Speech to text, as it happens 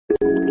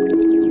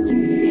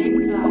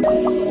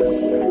This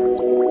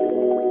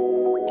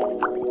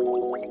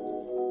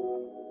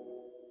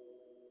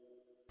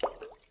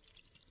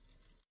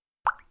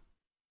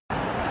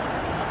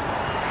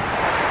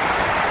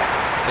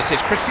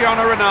is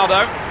Cristiano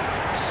Ronaldo.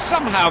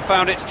 Somehow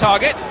found its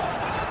target.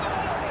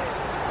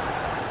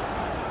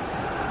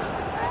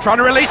 Trying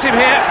to release him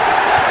here.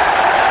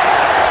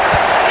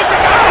 It's a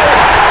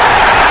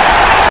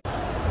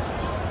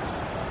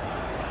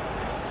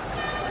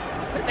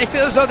goal! They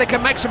feel as though they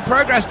can make some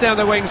progress down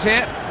the wings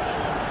here.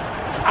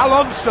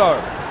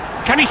 Alonso.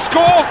 Can he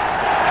score?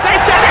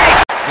 They've done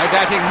it! No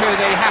doubting who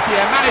the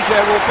happier manager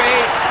will be.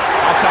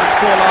 Half-time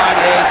scoreline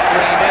is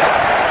 3-0.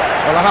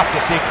 Well, I have to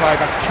say, Clive,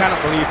 I cannot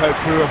believe how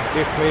poor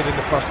they've played in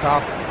the first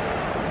half.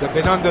 They've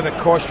been under the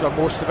cosh for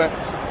most of it.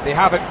 They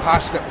haven't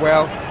passed it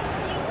well.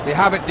 They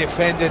haven't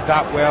defended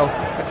that well.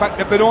 In fact,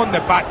 they've been on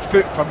the back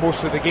foot for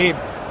most of the game.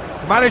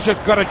 The manager's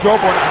got a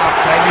job on at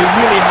half-time. He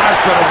really has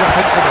got to whip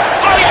into them.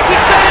 Oh, yes,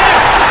 it's there!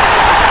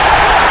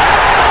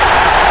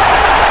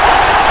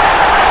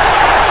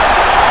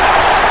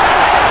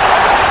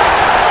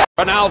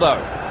 Ronaldo.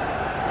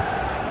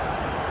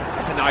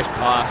 That's a nice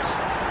pass.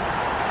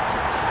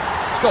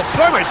 It's got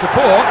so much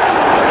support.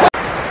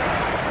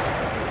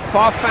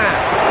 Farfan.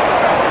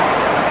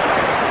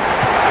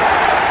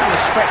 He's trying to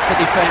stretch the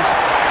defence.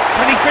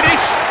 Can he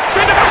finish? It's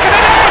in the back of the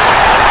net!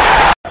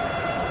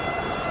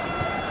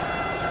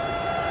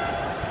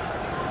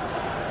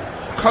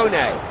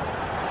 Kone.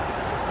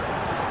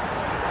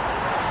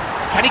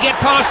 Can he get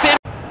past him?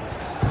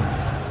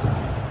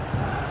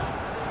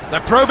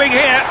 They're probing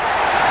here.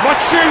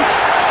 Must shoot.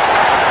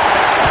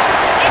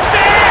 It's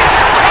there!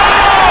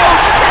 Oh!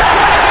 That's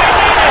what they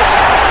needed!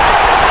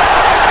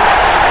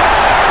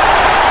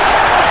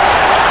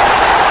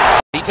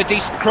 Needs a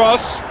decent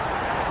cross.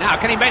 Now,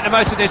 can he make the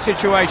most of this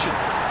situation?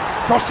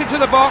 Crossed into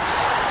the box.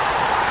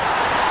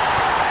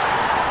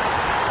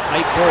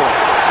 Played forward.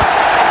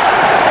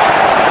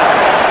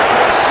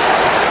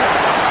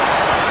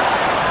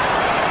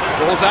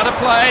 Ball's out of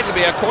play. It'll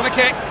be a corner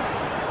kick.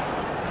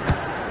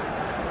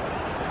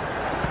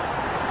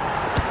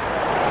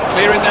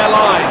 Clearing their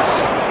lines.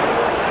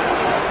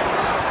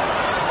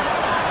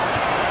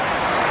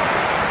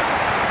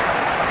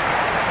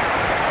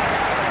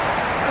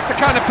 That's the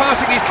kind of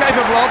passing he's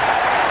capable of.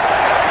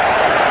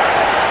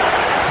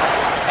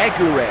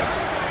 Egure.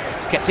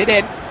 He's kept it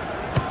in.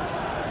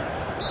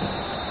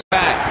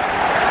 Back.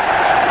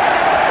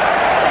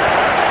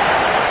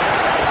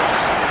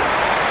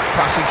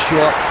 Passing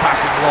short,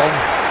 passing long.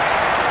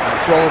 And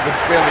it's all been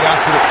fairly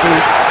accurate too.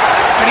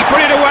 Can he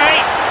put it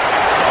away?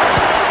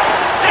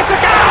 It's a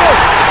goal!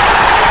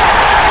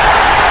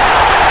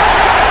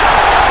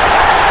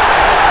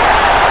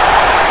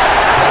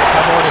 Well, if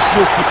I'm honest,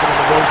 no keeper in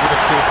the world would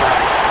have saved that.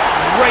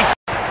 Great.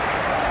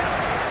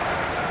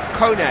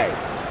 Kone.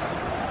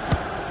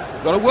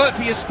 Got to work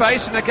for your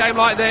space in a game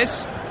like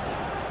this.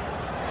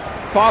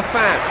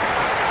 Farfan.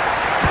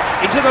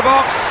 Into the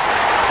box.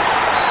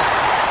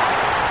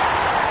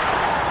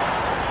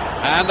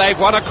 And they've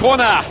won a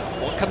corner.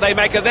 What can they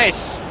make of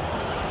this?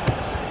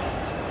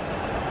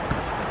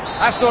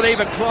 That's not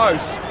even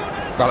close.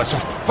 Well, it's a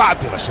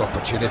fabulous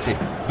opportunity,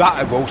 that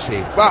I will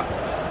say, but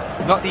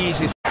not the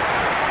easiest.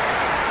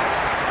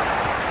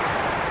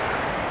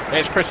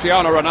 There's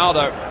Cristiano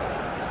Ronaldo.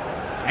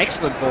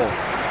 Excellent ball.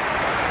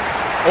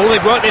 Oh,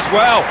 they've worked this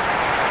well.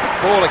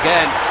 Ball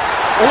again.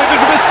 Oh, it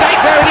was a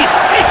mistake there, and it's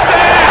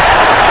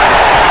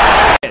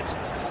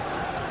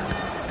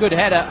there! Good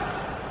header.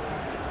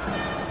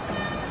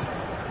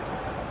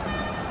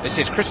 This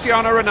is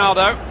Cristiano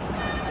Ronaldo.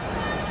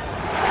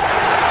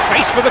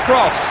 Space for the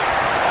cross.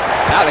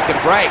 Now they can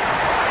break.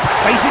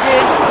 Plays it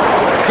in.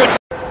 Good.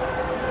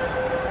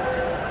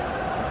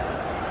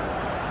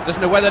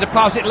 Doesn't know whether to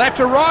pass it left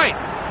or right.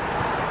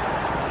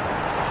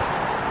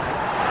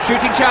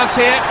 Shooting chance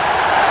here.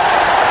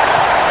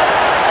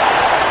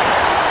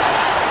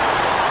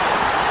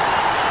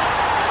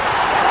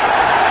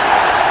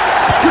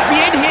 Could be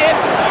in here.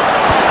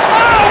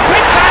 Oh,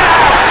 pick that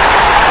out!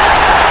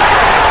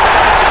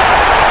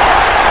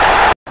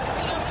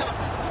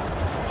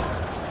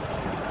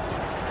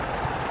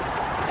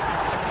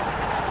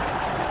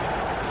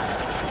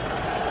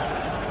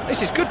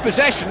 This is good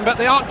possession, but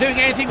they aren't doing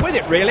anything with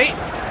it, really.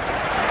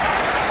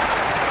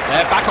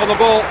 They're back on the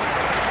ball.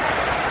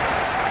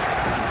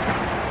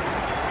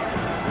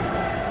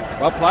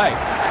 Well played.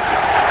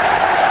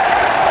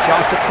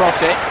 Chance to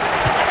cross it.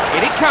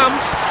 In it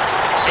comes.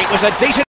 It was a decent...